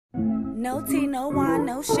No tea, no wine,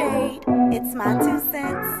 no shade. It's my 2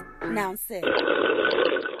 cents. Now sit.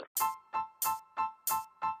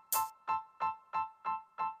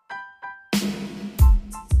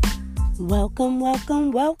 Welcome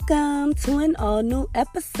to an all new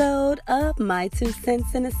episode of My 2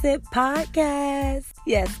 Cents in a Sip podcast.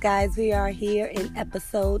 Yes, guys, we are here in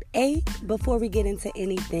episode 8. Before we get into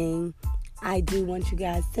anything, I do want you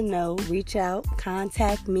guys to know, reach out,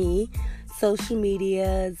 contact me, social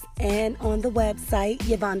medias, and on the website,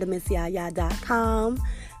 YvondaMissYaya.com.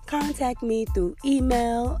 Contact me through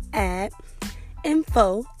email at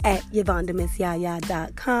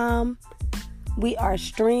info@YvondaMissYaya.com. We are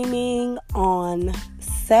streaming on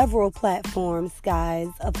several platforms, guys,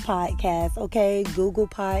 of podcasts, okay? Google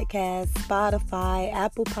Podcasts, Spotify,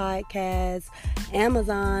 Apple Podcasts,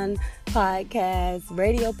 Amazon Podcasts,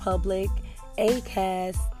 Radio Public,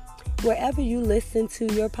 Acast. Wherever you listen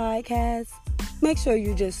to your podcast, make sure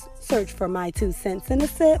you just search for My 2 Cents in a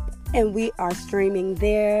Sip, and we are streaming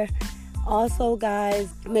there. Also, guys,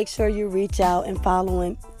 make sure you reach out and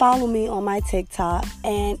follow me on my TikTok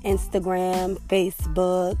and Instagram,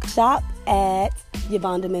 Facebook. Shop at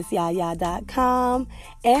YvondaMissYaya.com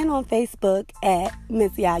and on Facebook at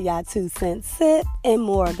Miss Yaya 2 Cents Sip and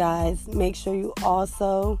more, guys. Make sure you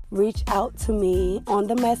also reach out to me on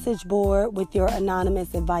the message board with your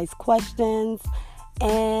anonymous advice questions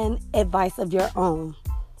and advice of your own.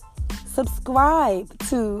 Subscribe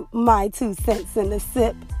to My 2 Cents in a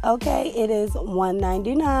Sip, okay? It is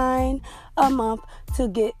 $1.99 a month to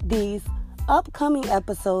get these upcoming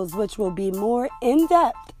episodes, which will be more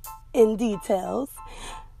in-depth in details.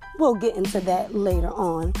 We'll get into that later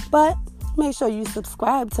on. But make sure you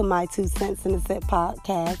subscribe to My 2 Cents in a Sip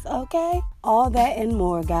podcast, okay? All that and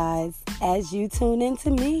more, guys, as you tune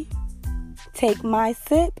into me. Take my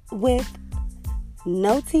sip with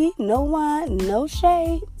no tea, no wine, no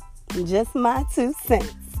shade. Just my 2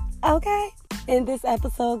 cents, okay? In this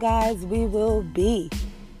episode, guys, we will be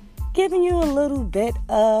giving you a little bit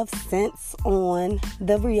of sense on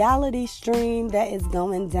the reality stream that is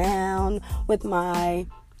going down with my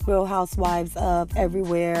Real Housewives of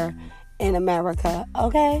everywhere in America,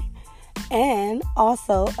 okay? And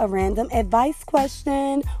also a random advice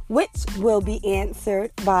question, which will be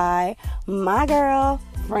answered by my girl,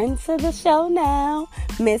 friend to the show now,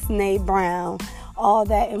 Miss Nay Brown. All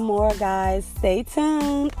that and more, guys. Stay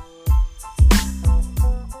tuned.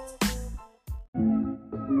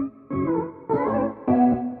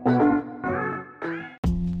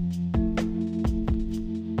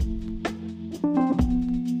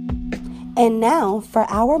 And now for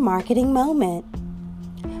our marketing moment.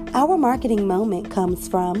 Our marketing moment comes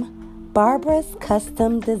from Barbara's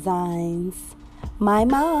Custom Designs. My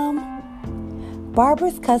mom.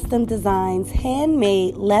 Barbara's Custom Designs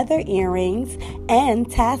handmade leather earrings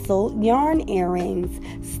and tassel yarn earrings,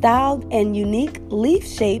 styled in unique leaf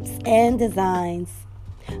shapes and designs.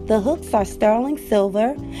 The hooks are sterling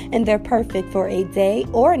silver, and they're perfect for a day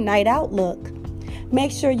or night out look.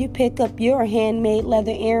 Make sure you pick up your handmade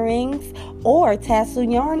leather earrings or tassel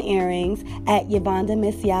yarn earrings at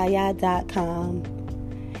YvondaMissYaya.com.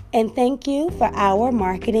 And thank you for our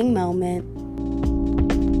marketing moment.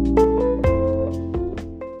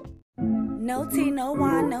 No tea, no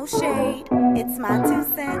wine, no shade. It's my 2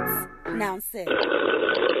 cents. Now sit.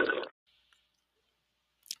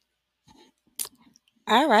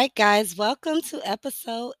 All right, guys, welcome to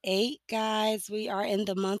episode 8, guys. We are in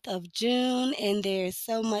the month of June, and there's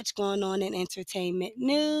so much going on in entertainment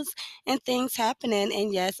news and things happening.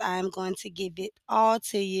 And yes, I'm going to give it all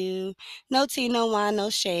to you. No tea, no wine, no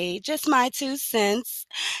shade. Just my 2 cents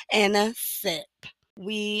and a sip.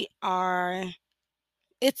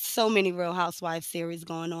 It's so many Real Housewives series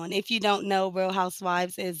going on. If you don't know, Real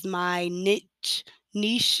Housewives is my niche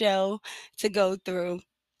show to go through.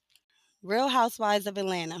 Real Housewives of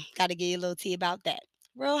Atlanta, got to give you a little tea about that.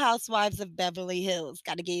 Real Housewives of Beverly Hills,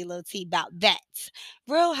 got to give you a little tea about that.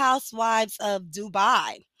 Real Housewives of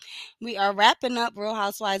Dubai. We are wrapping up Real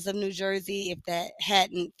Housewives of New Jersey if that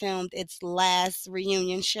hadn't filmed its last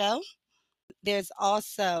reunion show. There's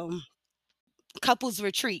also Couples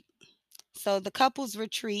Retreat. So the Couples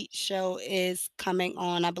Retreat show is coming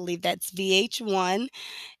on, I believe that's VH1,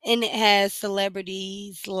 and it has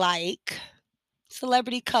celebrity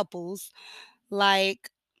couples like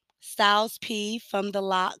Styles P from The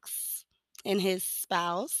Locks and his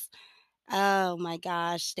spouse. Oh my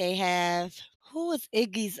gosh, they have, who was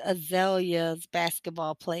Iggy's Azalea's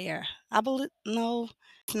basketball player? I believe, no,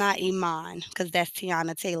 it's not Iman, because that's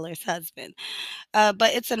Tiana Taylor's husband.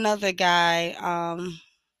 But it's another guy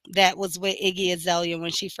that was with Iggy Azalea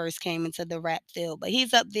when she first came into the rap field. But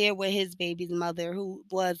he's up there with his baby's mother, who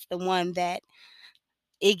was the one that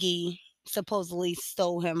Iggy supposedly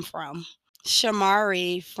stole him from.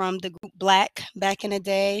 Shamari from the group Black back in the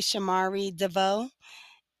day, Shamari DeVoe,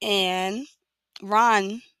 and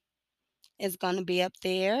Ron is going to be up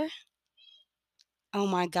there. Oh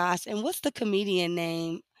my gosh. And what's the comedian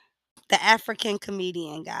name? The African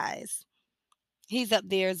comedian, guys. He's up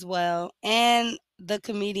there as well. And the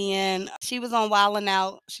comedian, she was on Wildin'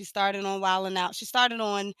 Out. She started on Wildin' Out. She started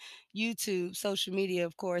on YouTube, social media,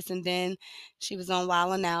 of course, and then she was on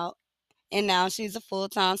Wildin' Out. And now she's a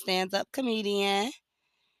full-time stand-up comedian,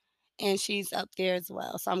 and she's up there as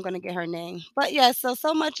well. So I'm going to get her name. But yeah,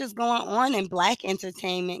 so much is going on in Black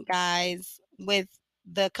entertainment, guys, with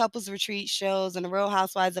the couples retreat shows and the Real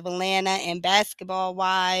Housewives of Atlanta and Basketball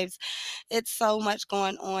Wives. It's so much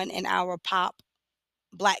going on in our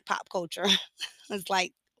Black pop culture. It's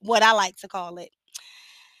like what I like to call it.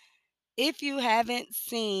 If you haven't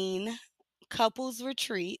seen Couples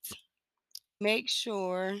Retreat, make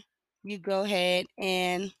sure you go ahead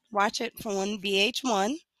and watch it on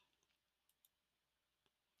VH1,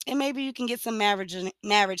 and maybe you can get some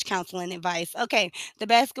marriage counseling advice. Okay, the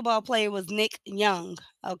basketball player was Nick Young.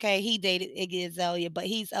 Okay, he dated Iggy Azalea, but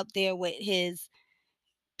he's up there with his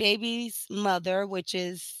baby's mother, which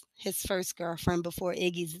is his first girlfriend before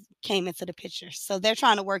Iggy's came into the picture. So they're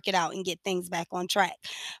trying to work it out and get things back on track.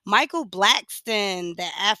 Michael Blackston, the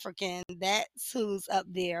African, that's who's up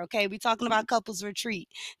there. Okay, we're talking about couples retreat.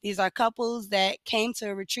 These are couples that came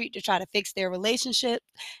to a retreat to try to fix their relationship.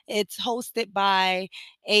 It's hosted by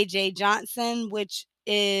AJ Johnson, which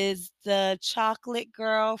is the chocolate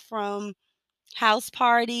girl from House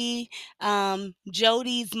Party,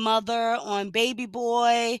 Jody's mother on Baby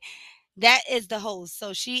Boy. That is the host.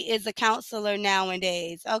 So she is a counselor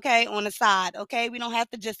nowadays. Okay, on the side. Okay, we don't have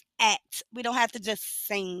to just act. We don't have to just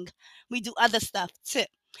sing. We do other stuff too.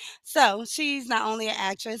 So she's not only an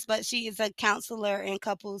actress, but she is a counselor in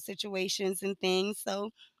couple situations and things.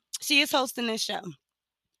 So she is hosting this show.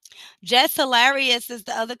 Jess Hilarious is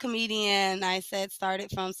the other comedian I said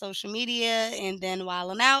started from social media and then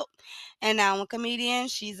wilding out. And now a comedian.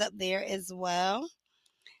 She's up there as well.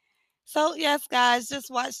 So, yes, guys,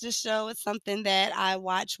 just watch the show. It's something that I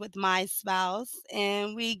watch with my spouse,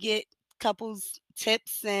 and we get couples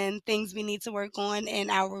tips and things we need to work on in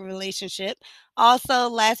our relationship. Also,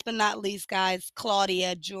 last but not least, guys,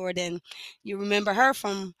 Claudia Jordan. You remember her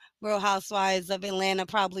from Real Housewives of Atlanta,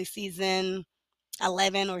 probably season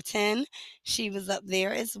 11 or 10. She was up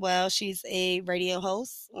there as well. She's a radio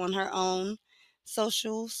host on her own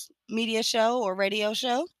social media show or radio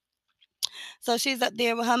show. So she's up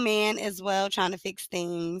there with her man as well, trying to fix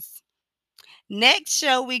things. Next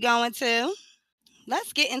show we going to.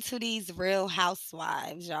 Let's get into these Real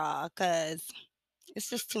Housewives, y'all, because it's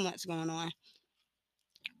just too much going on.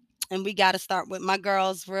 And we got to start with my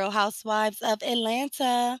girls, Real Housewives of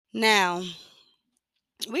Atlanta. Now,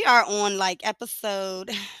 we are on like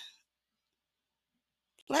episode,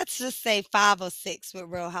 let's just say 5 or 6 with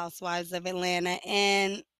Real Housewives of Atlanta.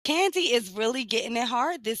 And Candy is really getting it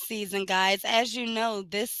hard this season, guys. As you know,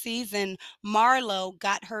 this season, Marlo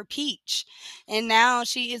got her peach. And now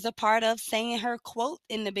she is a part of saying her quote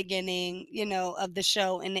in the beginning, of the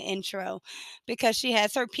show in the intro, because she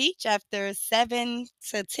has her peach after 7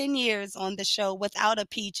 to 10 years on the show without a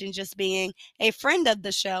peach and just being a friend of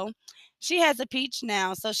the show. She has a peach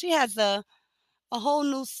now. So she has a whole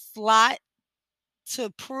new slot to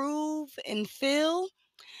prove and fill.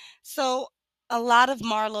 So a lot of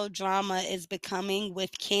Marlo drama is becoming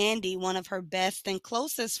with Candy, one of her best and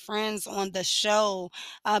closest friends on the show,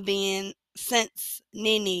 being since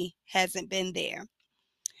Nene hasn't been there.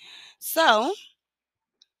 So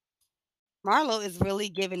Marlo is really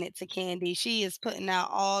giving it to Candy. She is putting out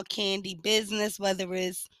all Candy business, whether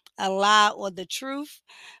it's a lie or the truth,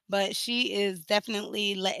 but she is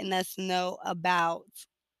definitely letting us know about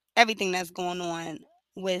everything that's going on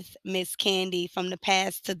with Miss Candy from the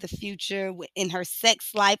past to the future in her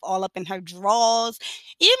sex life, all up in her drawers.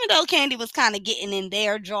 Even though Candy was kind of getting in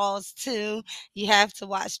their drawers too, you have to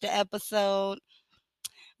watch the episode.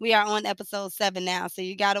 We are on episode 7 now, so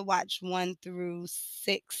you got to watch 1 through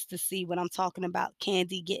 6 to see what I'm talking about.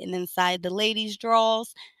 Candy getting inside the ladies'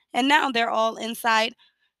 drawers, and now they're all inside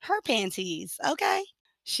her panties, okay?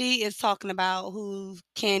 She is talking about who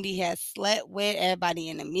Candy has slept with, everybody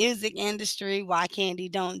in the music industry, why Candy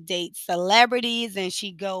don't date celebrities and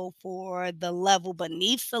she go for the level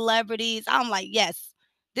beneath celebrities. I'm like, yes,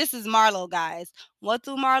 this is Marlo, guys. What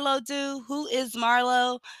do Marlo do? Who is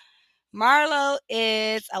Marlo? Marlo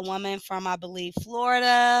is a woman from, I believe,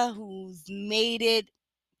 Florida who's made it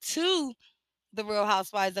to the Real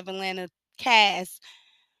Housewives of Atlanta cast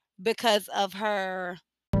because of her.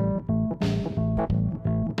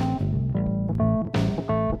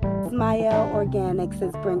 Smile Organics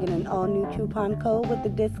is bringing an all new coupon code with a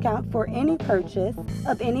discount for any purchase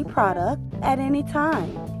of any product at any time.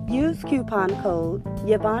 Use coupon code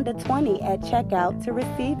Yavonda20 at checkout to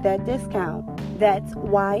receive that discount. That's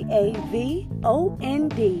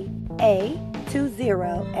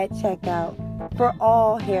YAVONDA20 at checkout for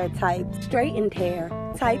all hair types: straightened hair,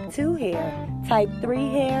 type 2 hair, type 3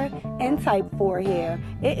 hair, and type 4 hair.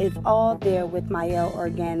 It is all there with Mael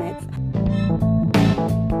Organics.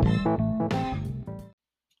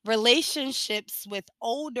 Relationships with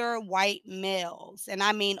older white males, and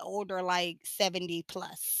I mean older like 70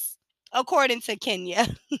 plus, according to Kenya.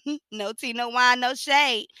 No tea, no wine, no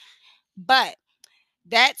shade. But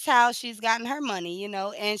that's how she's gotten her money,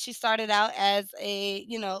 and she started out as a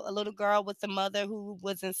little girl with a mother who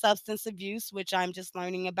was in substance abuse, which I'm just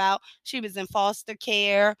learning about. She was in foster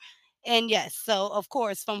care. And yes, so of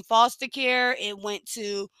course, from foster care, it went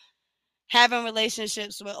to having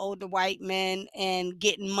relationships with older white men and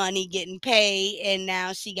getting money, getting paid. And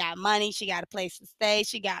now she got money, she got a place to stay,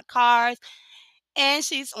 she got cars, and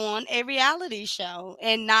she's on a reality show,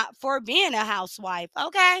 and not for being a housewife,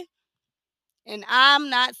 okay? And I'm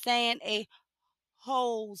not saying a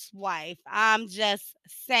housewife, I'm just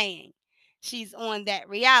saying she's on that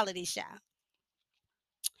reality show,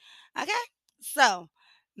 okay? So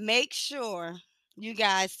make sure you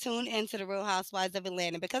guys tune into the Real Housewives of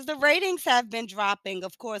Atlanta because the ratings have been dropping,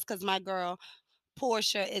 of course, because my girl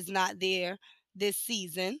Portia is not there this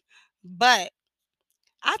season. But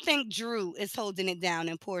I think Drew is holding it down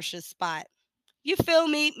in Portia's spot. You feel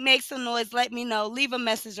me? Make some noise. Let me know. Leave a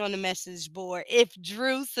message on the message board. If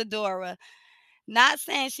Drew Sidora, not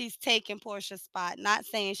saying she's taking Portia's spot, not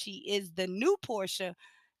saying she is the new Portia.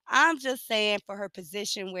 I'm just saying for her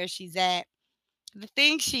position where she's at, the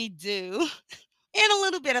things she do, and a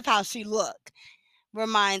little bit of how she look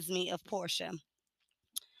reminds me of Portia.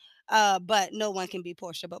 But no one can be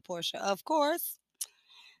Portia but Portia, of course.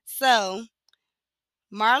 So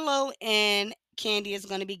Marlo and Candy is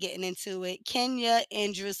going to be getting into it. Kenya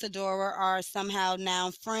and Drew Sidora are somehow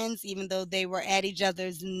now friends, even though they were at each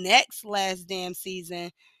other's necks last damn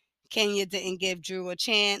season. Kenya didn't give Drew a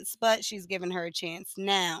chance, but she's giving her a chance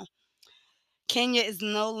now. Kenya is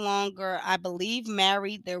no longer, I believe,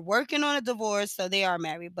 married. They're working on a divorce, so they are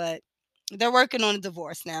married, but they're working on a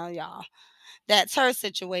divorce now, y'all. That's her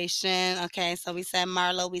situation. Okay, so we said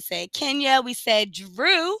Marlo, we said Kenya, we said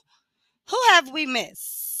Drew. Who have we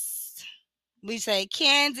missed? We say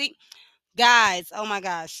Candy. Guys, oh my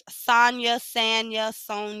gosh. Sonia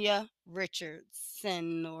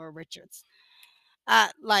Richardson or Richards.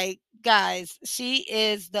 Guys, she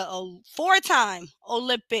is the four-time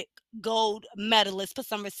Olympic gold medalist. Put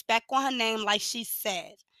some respect on her name, like she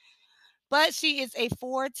said. But she is a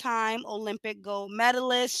four-time Olympic gold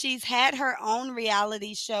medalist. She's had her own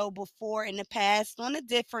reality show before in the past on a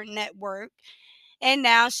different network. And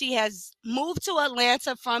now she has moved to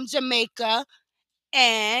Atlanta from Jamaica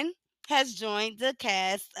and has joined the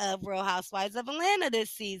cast of Real Housewives of Atlanta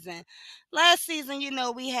this season. Last season,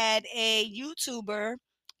 we had a YouTuber,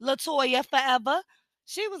 Latoya Forever.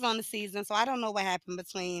 She was on the season, so I don't know what happened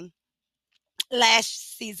between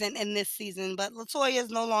last season and this season, but Latoya is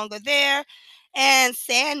no longer there. And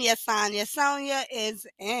Sonia is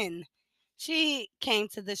in. She came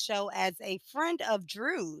to the show as a friend of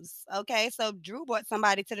Drew's. Okay, so Drew brought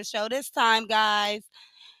somebody to the show this time, guys.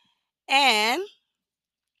 And,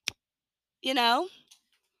 you know,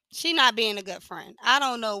 she not being a good friend. I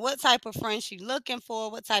don't know what type of friend she looking for,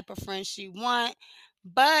 what type of friend she want,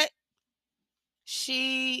 but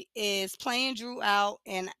she is playing Drew out,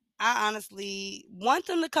 and I honestly want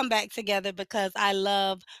them to come back together because I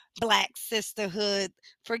love Black sisterhood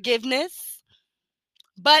forgiveness.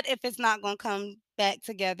 But if it's not going to come back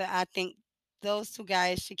together, I think those two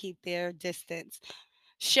guys should keep their distance.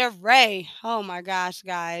 Sheree, oh my gosh,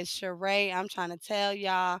 guys, Sheree, I'm trying to tell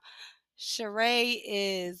y'all, Sheree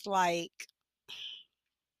is like,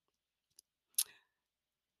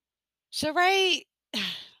 Sheree,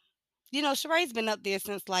 Sheree's been up there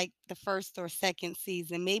since like the first or second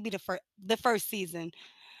season, maybe the first season.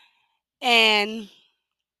 And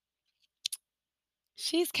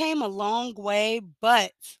she's came a long way,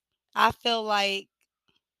 but I feel like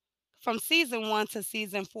from season 1 to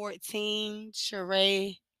season 14,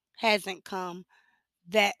 Sheree hasn't come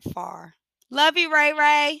that far. Love you, Ray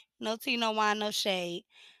Ray. No tea, no wine, no shade.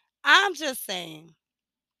 I'm just saying.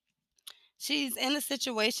 She's in a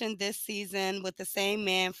situation this season with the same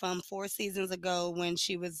man from 4 seasons ago when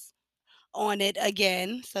she was on it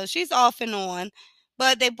again. So she's off and on.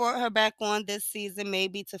 But they brought her back on this season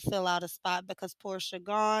maybe to fill out a spot because Portia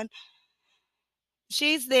gone.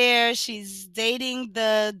 She's there. She's dating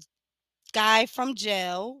the guy from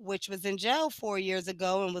jail, which was in jail 4 years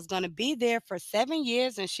ago and was going to be there for 7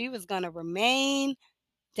 years, and she was going to remain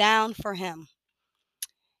down for him.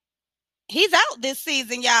 He's out this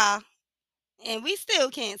season, y'all, and we still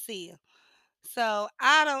can't see him. So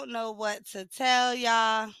I don't know what to tell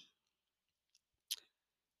y'all.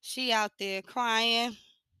 She out there crying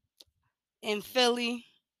in Philly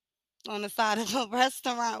on the side of a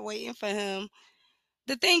restaurant waiting for him.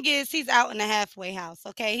 The thing is, he's out in the halfway house,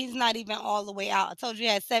 okay? He's not even all the way out. I told you he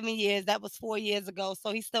had 7 years. That was 4 years ago.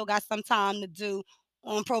 So he still got some time to do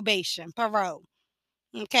on probation, parole.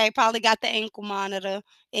 Okay, probably got the ankle monitor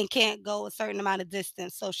and can't go a certain amount of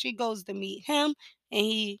distance. So she goes to meet him and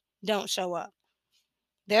he don't show up.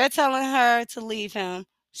 They're telling her to leave him.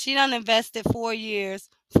 She done invested 4 years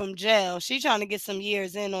from jail. She trying to get some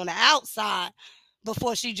years in on the outside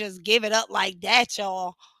before she just give it up like that,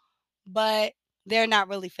 y'all. But they're not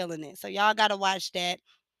really feeling it. So y'all gotta watch that.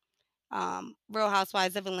 Real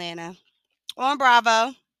Housewives of Atlanta on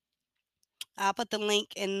Bravo. I'll put the link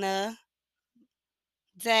in the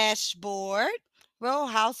dashboard. Real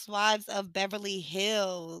Housewives of Beverly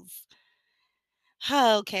Hills.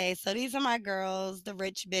 Okay, so these are my girls, the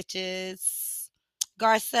rich bitches.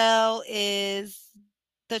 Garcelle is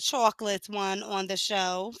the chocolate one on the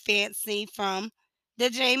show, Fancy from the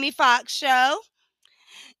Jamie Foxx show.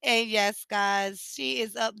 And yes, guys, she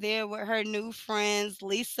is up there with her new friends,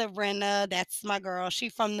 Lisa Rinna. That's my girl. She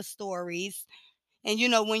from the stories. And you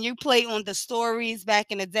know, when you play on the stories back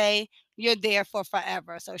in the day, you're there for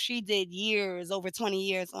forever. So she did years, over 20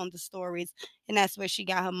 years on the stories. And that's where she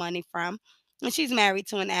got her money from. And she's married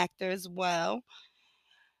to an actor as well.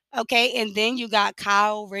 Okay, and then you got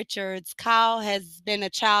Kyle Richards. Kyle has been a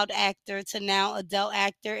child actor to now adult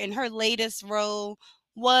actor, and her latest role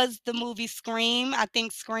was the movie Scream. I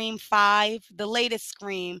think Scream 5, the latest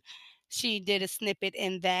Scream. She did a snippet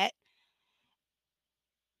in that.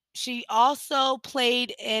 She also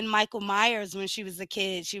played in Michael Myers when she was a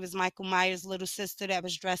kid. She was Michael Myers' little sister that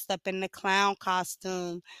was dressed up in the clown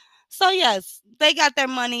costume. So, yes, they got their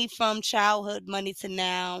money from childhood money to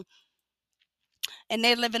now, and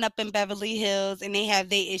they're living up in Beverly Hills, and they have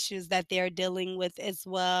their issues that they're dealing with as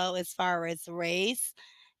well, as far as race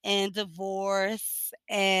and divorce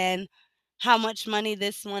and how much money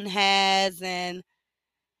this one has, and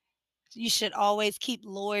you should always keep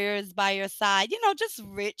lawyers by your side. You know, just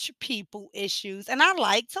rich people issues. And I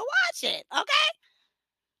like to watch it. Okay.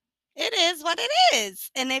 It is what it is.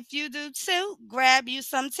 And if you do too, grab you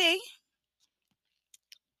some tea,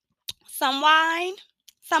 some wine,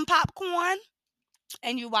 some popcorn,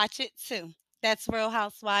 and you watch it too. That's Real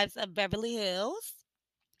Housewives of Beverly Hills.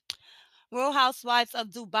 Real Housewives of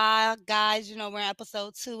Dubai, guys, you know, we're in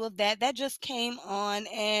episode 2 of that. That just came on.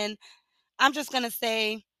 And I'm just going to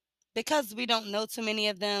say, because we don't know too many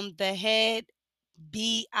of them, the head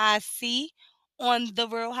BIC on the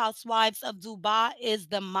Real Housewives of Dubai is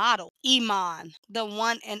the model, Iman, the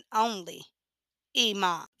one and only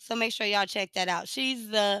Iman. So make sure y'all check that out. She's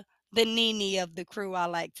the Nene of the crew, I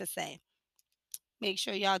like to say. Make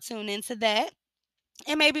sure y'all tune into that.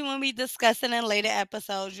 And maybe when we discuss it in later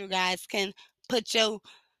episodes, you guys can put your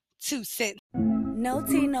 2 cents. No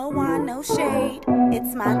tea, no wine, no shade.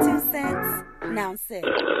 It's my 2 cents. Now sit.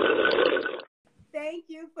 Thank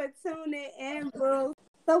you for tuning in, Boo.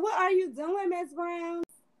 So what are you doing, Miss Brown?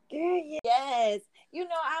 Yes. You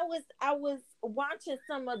know, I was watching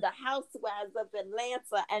some of the housewives of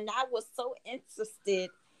Atlanta, and I was so interested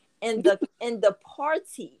in the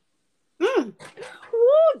party. Mm.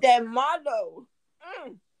 Woo, that motto.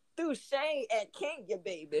 Through Shane and Kenya,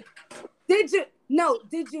 baby. Did you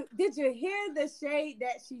hear the shade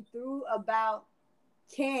that she threw about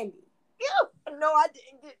Candy? Yeah. No, I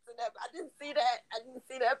didn't get to that. I didn't see that. I didn't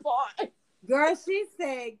see that part. Girl, she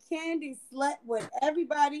said Candy slept with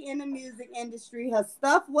everybody in the music industry. Her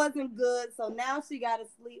stuff wasn't good, so now she got to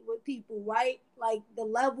sleep with people right like the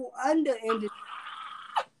level under industry.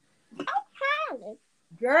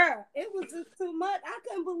 Girl, it was just too much. I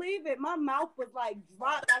couldn't believe it. My mouth was like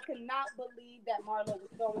dropped. I could not believe that Marlo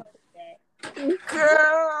was going through that.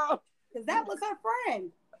 Girl. Because that was her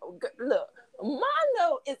friend. Look,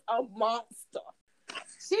 Marlo is a monster.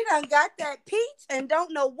 She done got that peach and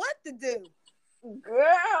don't know what to do.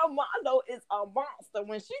 Girl, Marlo is a monster.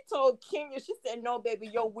 When she told Kenya, she said, "No, baby,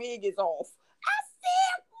 your wig is off." I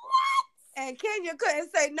said, "What?" And Kenya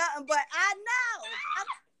couldn't say nothing, but I know. I'm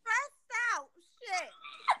stressed out. Shit.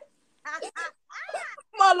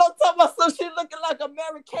 Marlo talking about so she looking like a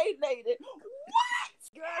Mary Kay lady.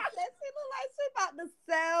 Girl said she look like she about to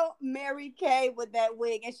sell Mary Kay with that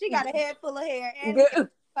wig, and she got a head full of hair and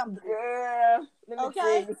something. Girl, let me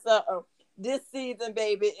tell you something. This season,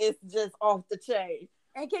 baby, is just off the chain.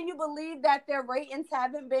 And can you believe that their ratings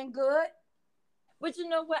haven't been good? But you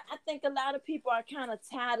know what? I think a lot of people are kind of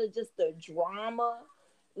tired of just the drama.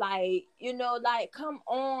 Like, you know, like, come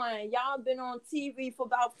on. Y'all been on TV for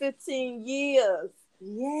about 15 years.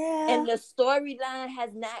 Yeah. And the storyline has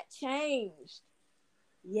not changed.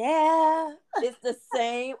 Yeah. It's the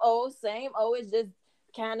same old. It's just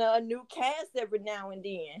kind of a new cast every now and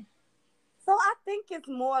then. So I think it's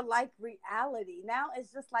more like reality. Now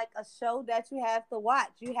it's just like a show that you have to watch.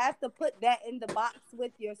 You have to put that in the box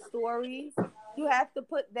with your stories. You have to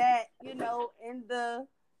put that, you know, in the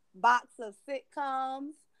box of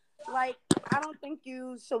sitcoms. Like, I don't think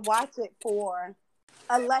you should watch it for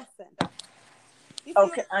a lesson.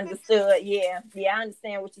 Okay, understood. Yeah, I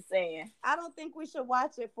understand what you're saying. I don't think we should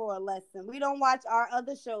watch it for a lesson. We don't watch our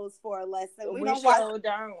other shows for a lesson. We don't watch it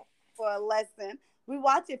for a lesson. We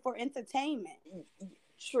watch it for entertainment.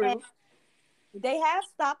 True. And they have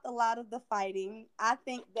stopped a lot of the fighting. I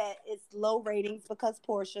think that it's low ratings because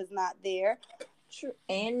Portia's not there. True.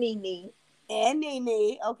 And Nene,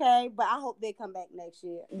 okay? But I hope they come back next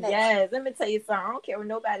year. Yes, let me tell you something. I don't care what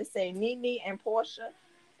nobody say. Nene and Portia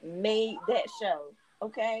made that show.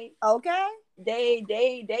 Okay.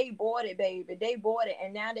 They bought it, baby. They bought it,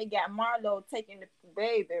 and now they got Marlo taking the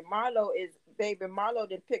baby. Marlo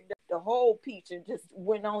that picked up the whole peach and just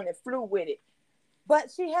went on and flew with it. But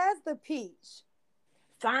she has the peach.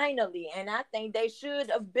 Finally, and I think they should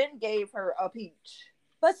have been gave her a peach.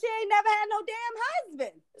 But she ain't never had no damn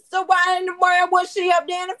husband. So why in the world was she up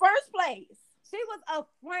there in the first place? She was a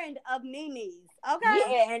friend of Nene's, okay?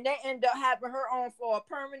 Yeah, and they ended up having her on for a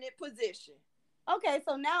permanent position. Okay,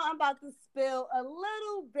 so now I'm about to spill a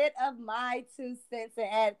little bit of my 2 cents and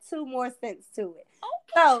add 2 more cents to it.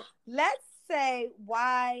 Okay. So let's say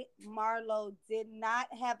why Marlo did not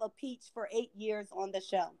have a peach for 8 years on the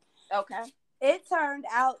show. Okay. It turned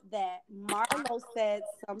out that Marlo said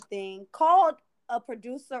something, called a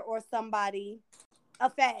producer or somebody a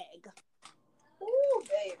fag. Ooh,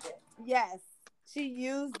 baby. Yes. She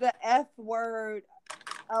used the F word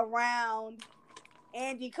around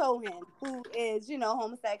Andy Cohen, who is, you know,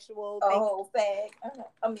 homosexual. Oh, fag.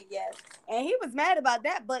 I mean, yes. And he was mad about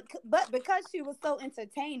that, but because she was so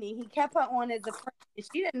entertaining, he kept her on as a friend.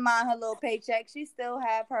 She didn't mind her little paycheck. She still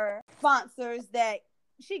have her sponsors that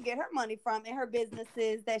she get her money from and her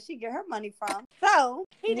businesses that she get her money from. So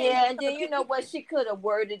he didn't. Yeah, and then you know what? She could have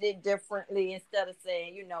worded it differently instead of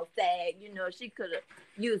saying, you know, fag. You know, she could have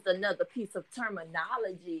used another piece of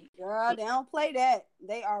terminology. Girl, they don't play that.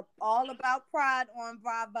 They are all about pride on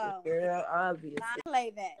Bravo. Girl, obviously. Not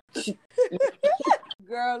play that.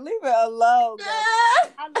 Girl, leave it alone. Girl.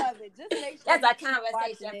 I love it. Just make sure that's a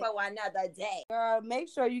conversation for another day. Girl, make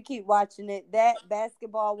sure you keep watching it. That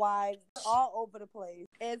Basketball Wives all over the place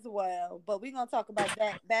as well. But we're gonna talk about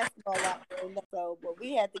that Basketball Wives. So, but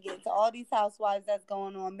we have to get into all these housewives that's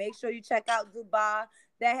going on. Make sure you check out Dubai.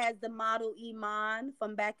 That has the model Iman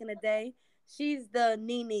from back in the day. She's the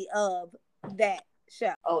Nene of that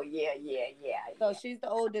show. Oh yeah. So she's the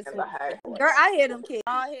oldest one. Her. Girl, I hear them kids.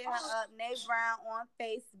 I'll hit her up. Nay Brown on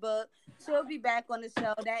Facebook. She'll be back on the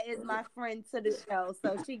show. That is my friend to the show.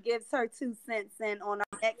 So she gives her 2 cents in on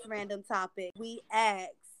our next random topic. We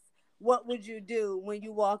ask, what would you do when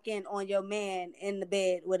you walk in on your man in the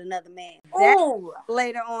bed with another man?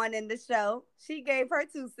 Later on in the show, she gave her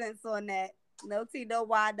 2 cents on that. No tea, no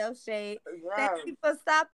wine, no shade. Yeah. Thank you for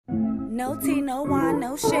stopping. No tea, no wine,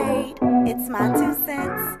 no shade. It's my 2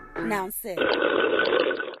 cents. Now sit.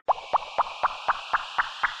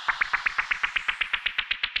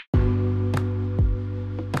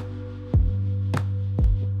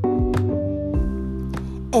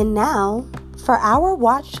 And now, for our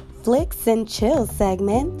Watch Flicks and Chill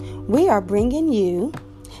segment, we are bringing you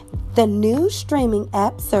the new streaming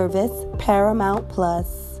app service, Paramount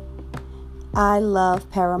Plus. I love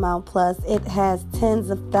Paramount Plus. It has tens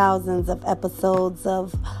of thousands of episodes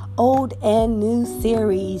of old and new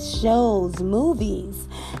series, shows, movies.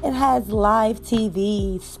 It has live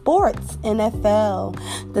TV, sports, NFL,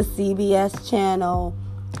 the CBS channel.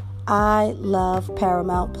 I love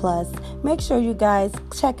Paramount Plus. Make sure you guys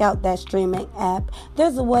check out that streaming app.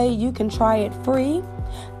 There's a way you can try it free,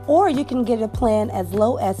 or you can get a plan as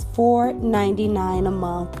low as $4.99 a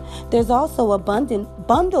month. There's also a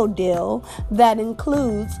bundle deal that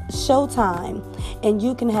includes Showtime, and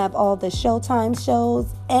you can have all the Showtime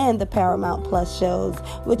shows and the Paramount Plus shows,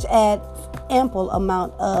 which adds ample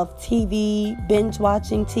amount of TV, binge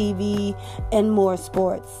watching TV, and more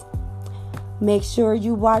sports. Make sure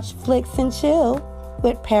you watch Flicks and Chill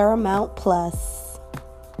with Paramount Plus.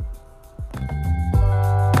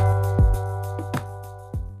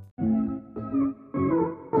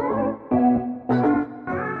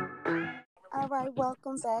 All right,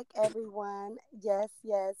 welcome back, everyone. Yes,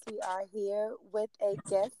 we are here with a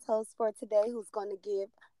guest host for today who's going to give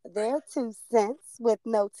their 2 cents with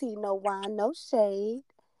no tea, no wine, no shade.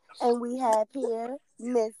 And we have here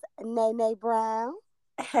Miss Nene Brown.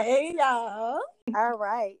 Hey, y'all. All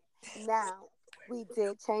right. Now, we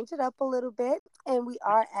did change it up a little bit, and we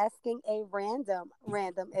are asking a random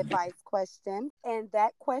advice question. And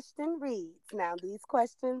that question reads, now these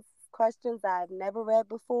questions I've never read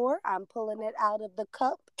before. I'm pulling it out of the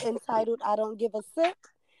cup entitled I Don't Give a Sip.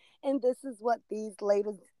 And this is what these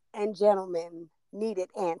ladies and gentlemen needed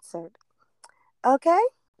answered. Okay?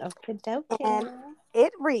 Okay. And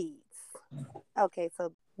it reads, okay,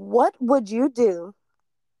 so what would you do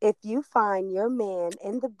if you find your man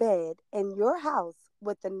in the bed in your house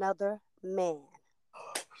with another man?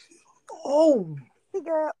 Oh. See,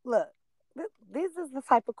 girl, look, these are the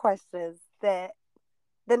type of questions that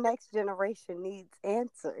the next generation needs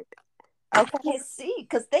answered. Okay? I can't see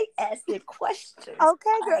because they asked their questions.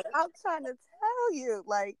 Okay, girl, I'm trying to tell you,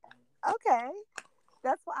 like, okay,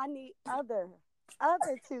 that's why I need other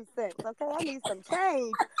 2 cents. Okay, I need some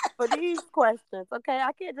change for these questions. Okay,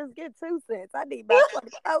 I can't just get 2 cents. I need about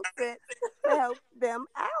 24 cents to help them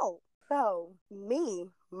out. So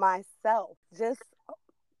myself, just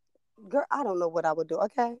girl, I don't know what I would do.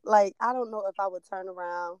 Okay, like I don't know if I would turn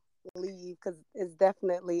around, leave, because it's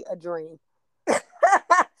definitely a dream.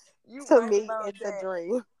 To me, it's a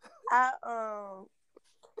dream.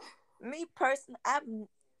 Me personally,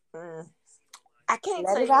 I can't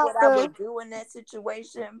Let tell it you out, what I would do in that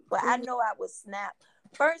situation, but I know I would snap.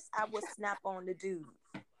 First, I would snap on the dude.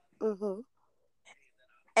 Mm-hmm.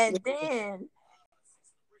 And then,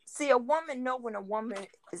 see, a woman know when a woman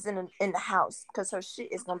is in the house because her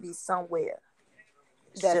shit is gonna be somewhere.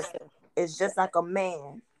 It's just like a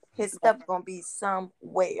man. His stuff gonna be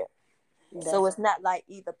somewhere. So it's not like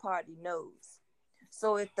either party knows.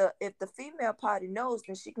 So if the female party knows,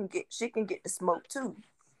 then she can get the smoke too.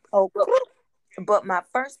 Oh, but my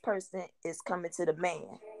first person is coming to the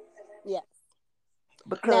man. Yes.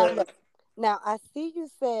 Because now I see you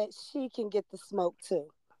said she can get the smoke too.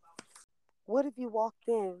 What if you walked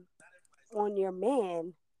in on your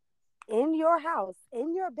man in your house,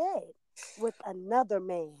 in your bed, with another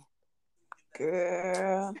man?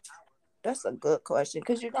 Girl, that's a good question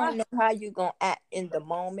because you don't know how you're going to act in the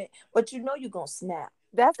moment, but you know you're going to snap.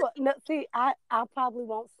 That's what, no, see, I probably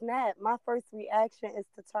won't snap. My first reaction is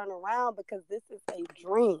to turn around because this is a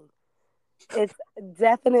dream. It's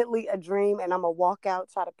definitely a dream, and I'm going to walk out,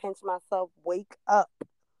 try to pinch myself, wake up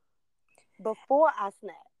before I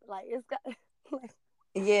snap. Like, it's got...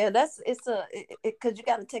 Yeah, because you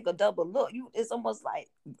got to take a double look. It's almost like,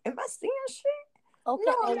 am I seeing shit? Okay,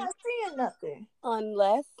 no, I'm not seeing nothing.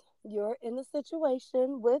 Unless you're in a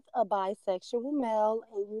situation with a bisexual male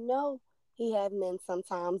and you know he had men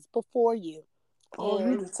sometimes before you. Oh,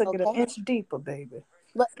 you just took it an inch deeper, baby.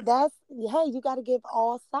 But you got to give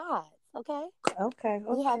all sides, okay? Okay.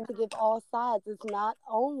 You have to give all sides. It's not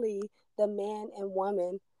only the man and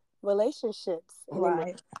woman relationships anymore,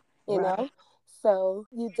 right. You know? So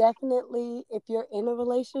you definitely, if you're in a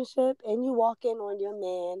relationship and you walk in on your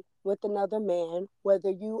man with another man, whether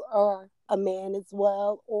you are a man as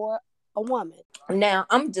well or a woman. Now,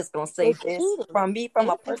 I'm just going to say this from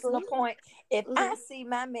a personal point. If I see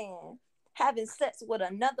my man having sex with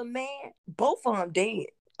another man, both of them dead.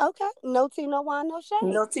 Okay. No tea, no wine, no shade.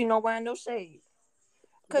 No tea, no wine, no shade.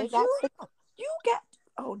 Because you got,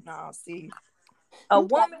 oh, no, see. A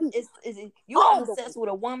woman is you having sex with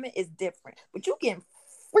a woman is different. But you getting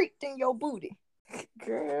freaked in your booty.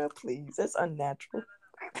 Girl, please. That's unnatural.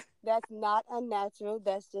 That's not unnatural.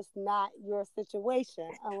 That's just not your situation.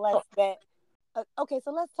 Unless that... okay,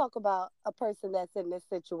 so let's talk about a person that's in this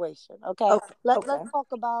situation. Okay. Let's talk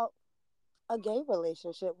about a gay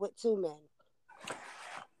relationship with 2 men.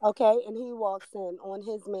 Okay, and he walks in on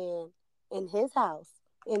his man in his house,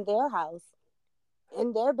 in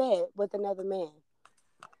their bed with another man.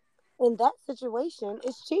 In that situation,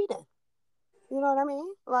 it's cheating. You know what I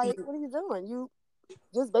mean? Like, what are you doing? You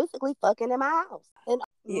just basically fucking in my house. And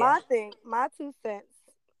my 2 cents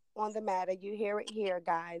on the matter, you hear it here,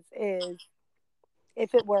 guys, is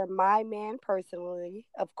if it were my man personally,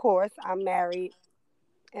 of course, I'm married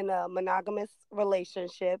in a monogamous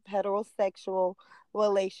relationship, heterosexual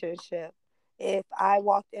relationship. if I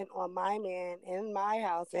walked in on my man in my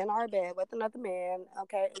house, in our bed with another man,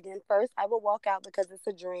 okay, then first I will walk out because it's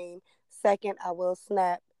a dream. Second, I will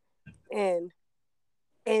snap and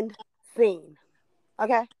end scene.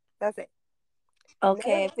 Okay, that's it.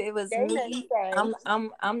 Okay, if it was They may me, say,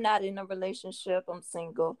 I'm not in a relationship. I'm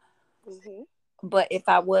single. mm-hmm. But if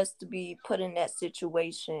I was to be put in that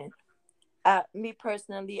situation, me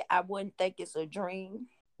personally, I wouldn't think it's a dream.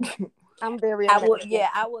 I'm very I would, American. yeah,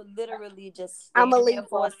 I would literally just I'm stand a there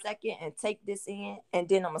for Libra. a second and take this in, and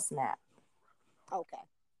then I'm gonna snap. Okay,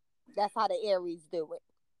 that's how the Aries do it.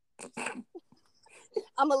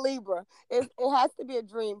 I'm a Libra. It has to be a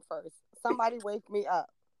dream first. Somebody wake me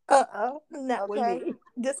up. Not with Okay. me.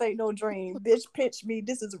 This ain't no dream. Bitch, pinch me.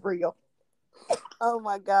 This is real. Oh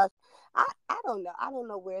my gosh. I don't know. I don't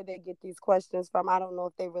know where they get these questions from. I don't know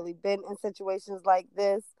if they've really been in situations like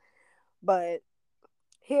this. But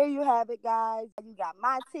here you have it, guys. You got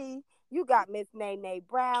my tea. You got Miss Nene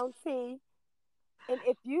Brown tea. And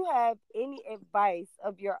if you have any advice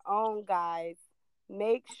of your own, guys,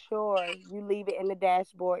 make sure you leave it in the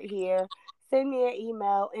dashboard here. Send me an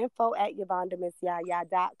email,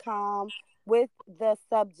 info@yavondamissyaya.com with the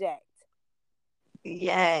subject.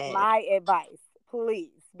 Yeah. My advice,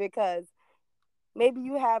 please, because maybe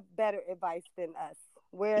you have better advice than us.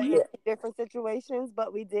 We're in Yeah. different situations,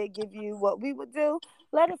 but we did give you what we would do.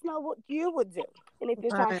 Let us know what you would do. And if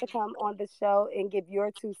you're trying Right. to come on the show and give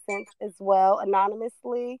your 2 cents as well,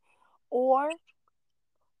 anonymously, or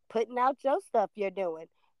putting out your stuff you're doing,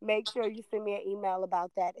 make sure you send me an email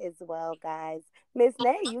about that as well, guys. Miss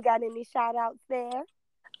Nay, you got any shout outs there?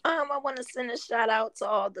 I want to send a shout out to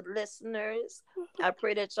all the listeners. I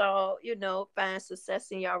pray that y'all, find success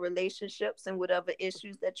in your relationships and whatever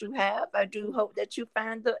issues that you have. I do hope that you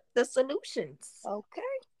find the solutions. Okay.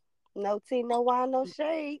 No tea, no wine, no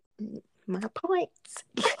shade. My points.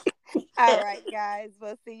 All right, guys.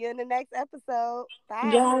 We'll see you in the next episode.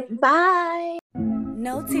 Yeah. Bye. Bye.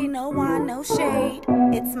 No tea, no wine, no shade.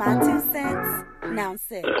 It's my 2 cents. Now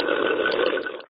sit.